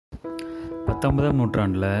19ஆம்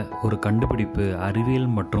நூற்றாண்டில் ஒரு கண்டுபிடிப்பு அறிவியல்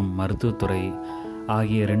மற்றும் மருத்துவத்துறை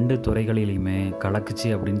ஆகிய 2 துறைகளிலையுமே கலக்குச்சு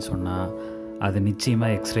அப்படின்னு சொன்னால் அது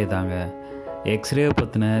நிச்சயமாக எக்ஸ்ரே தாங்க. எக்ஸ்ரேவை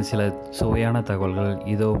பற்றின சில சுவையான தகவல்கள்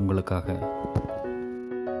இதோ உங்களுக்காக.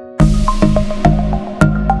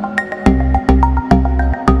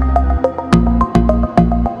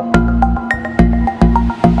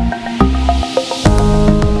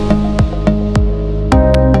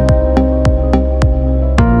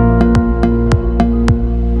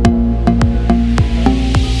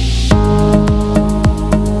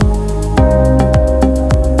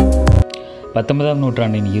 பத்தொன்பதாம்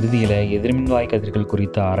நூற்றாண்டின் இறுதியில் எதிர்மின்வாய் கதிர்கள்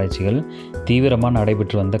குறித்த ஆராய்ச்சிகள் தீவிரமாக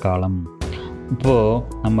நடைபெற்று வந்த காலம். இப்போது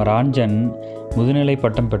நம்ம ராஞ்சன் முதுநிலை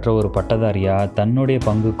பட்டம் பெற்ற ஒரு பட்டதாரியாக தன்னுடைய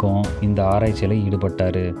பங்குக்கும் இந்த ஆராய்ச்சியில்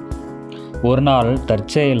ஈடுபட்டார். ஒரு நாள்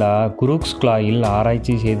தற்செயலாக குரூக்ஸ் கிளாயில்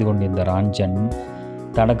ஆராய்ச்சி செய்து கொண்டிருந்த ராஞ்சன்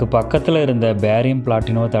தனக்கு பக்கத்தில் இருந்த பேரியம்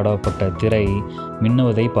பிளாட்டினோ தடவப்பட்ட திரை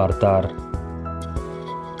மின்னுவதை பார்த்தார்.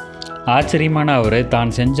 ஆச்சரியமான அவர்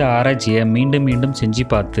தான் செஞ்ச ஆராய்ச்சியை மீண்டும் மீண்டும் செஞ்சு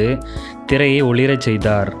பார்த்து திரையை ஒளிரச்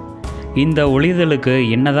செய்தார். இந்த ஒளிதலுக்கு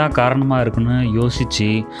என்னதான் காரணமாக இருக்குன்னு யோசித்து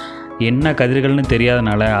என்ன கதிர்கள்னு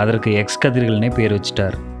தெரியாதனால அதற்கு எக்ஸ் கதிர்கள்னே பேர்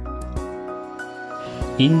வச்சிட்டார்.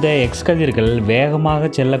 இந்த எக்ஸ் கதிர்கள் வேகமாக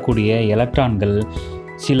செல்லக்கூடிய எலக்ட்ரான்கள்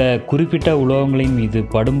சில குறிப்பிட்ட உலோகங்களின் மீது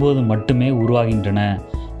படும்போது மட்டுமே உருவாகின்றன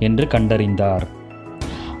என்று கண்டறிந்தார்.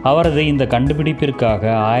 அவரது இந்த கண்டுபிடிப்பிற்காக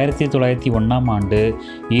 1901ஆம் ஆண்டு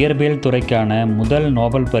இயற்பியல் துறைக்கான முதல்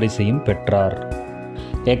நோபல் பரிசையும் பெற்றார்.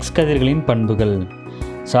 எக்ஸ் கதிர்களின் பண்புகள்: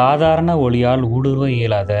 சாதாரண ஒளியால் ஊடுருவ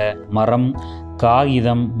இயலாத மரம்,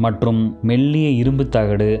 காகிதம் மற்றும் மெல்லிய இரும்பு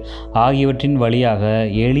தகடு ஆகியவற்றின் வழியாக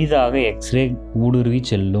எளிதாக எக்ஸ்ரே ஊடுருவி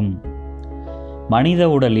செல்லும். மனித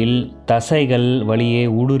உடலில் தசைகள் வழியே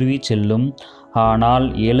ஊடுருவி செல்லும், ஆனால்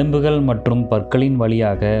எலும்புகள் மற்றும் பற்களின்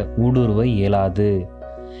வழியாக ஊடுருவ இயலாது.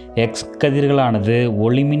 எக்ஸ் கதிர்களானது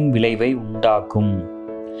ஒளிமின் விளைவை உண்டாக்கும்.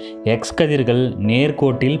 எக்ஸ் கதிர்கள்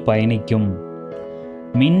நேர்கோட்டில் பயணிக்கும்.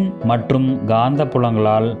 மின் மற்றும் காந்த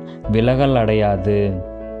புலங்களால் விலகல் அடையாது.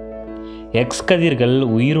 எக்ஸ் கதிர்கள்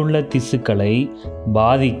உயிருள்ள திசுக்களை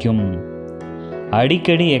பாதிக்கும்.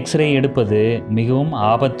 அடிக்கடி எக்ஸ்ரே எடுப்பது மிகவும்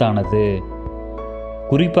ஆபத்தானது.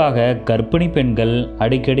 குறிப்பாக கர்ப்பிணி பெண்கள்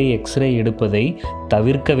அடிக்கடி எக்ஸ்ரே எடுப்பதை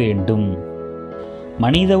தவிர்க்க வேண்டும்.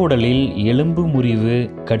 மனித உடலில் எலும்பு முறிவு,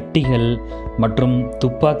 கட்டிகள் மற்றும்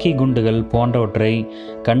துப்பாக்கி குண்டுகள் போன்றவற்றை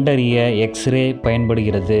கண்டறிய எக்ஸ்ரே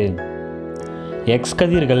பயன்படுகிறது. எக்ஸ்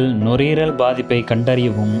கதிர்கள் நுரையீரல் பாதிப்பை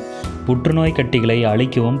கண்டறியவும் புற்றுநோய் கட்டிகளை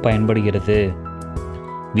அழிக்கவும் பயன்படுகிறது.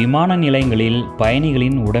 விமான நிலையங்களில்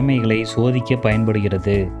பயணிகளின் உடைமைகளை சோதிக்க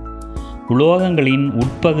பயன்படுகிறது. உலோகங்களின்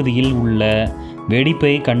உட்பகுதியில் உள்ள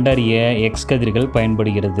வெடிப்பை கண்டறிய எக்ஸ் கதிர்கள்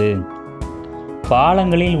பயன்படுகிறது.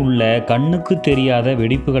 பாலங்களில் உள்ள கண்ணுக்கு தெரியாத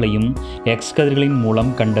வெடிப்புகளையும் எக்ஸ் கதிர்களின் மூலம்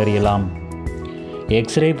கண்டறியலாம்.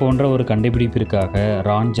 எக்ஸ்ரே போன்ற ஒரு கண்டுபிடிப்பிற்காக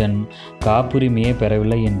ராஞ்சன் காப்புரிமையை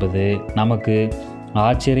பெறவில்லை என்பது நமக்கு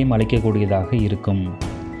ஆச்சரியம் அளிக்கக்கூடியதாக இருக்கும்.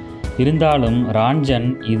 இருந்தாலும் ராஞ்சன்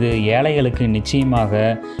இது ஏழைகளுக்கு நிச்சயமாக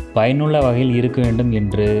பயனுள்ள வகையில் இருக்க வேண்டும்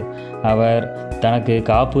என்று அவர் தனக்கு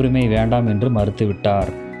காப்புரிமை வேண்டாம் என்று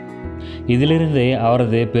மறுத்துவிட்டார். இதிலிருந்து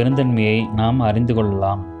அவரது பெருந்தன்மையை நாம் அறிந்து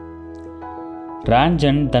கொள்ளலாம்.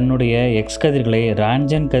 ராஞ்சன் தன்னுடைய எக்ஸ் கதிர்களை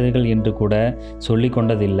ராஞ்சன் கதிர்கள் என்று கூட சொல்லிக்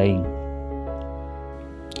கொண்டதில்லை.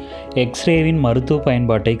 எக்ஸ்ரேவின் மருத்துவ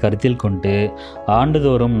பயன்பாட்டை கருத்தில் கொண்டு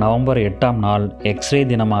ஆண்டுதோறும் நவம்பர் 8ஆம் நாள் எக்ஸ்ரே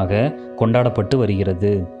தினமாக கொண்டாடப்பட்டு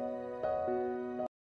வருகிறது.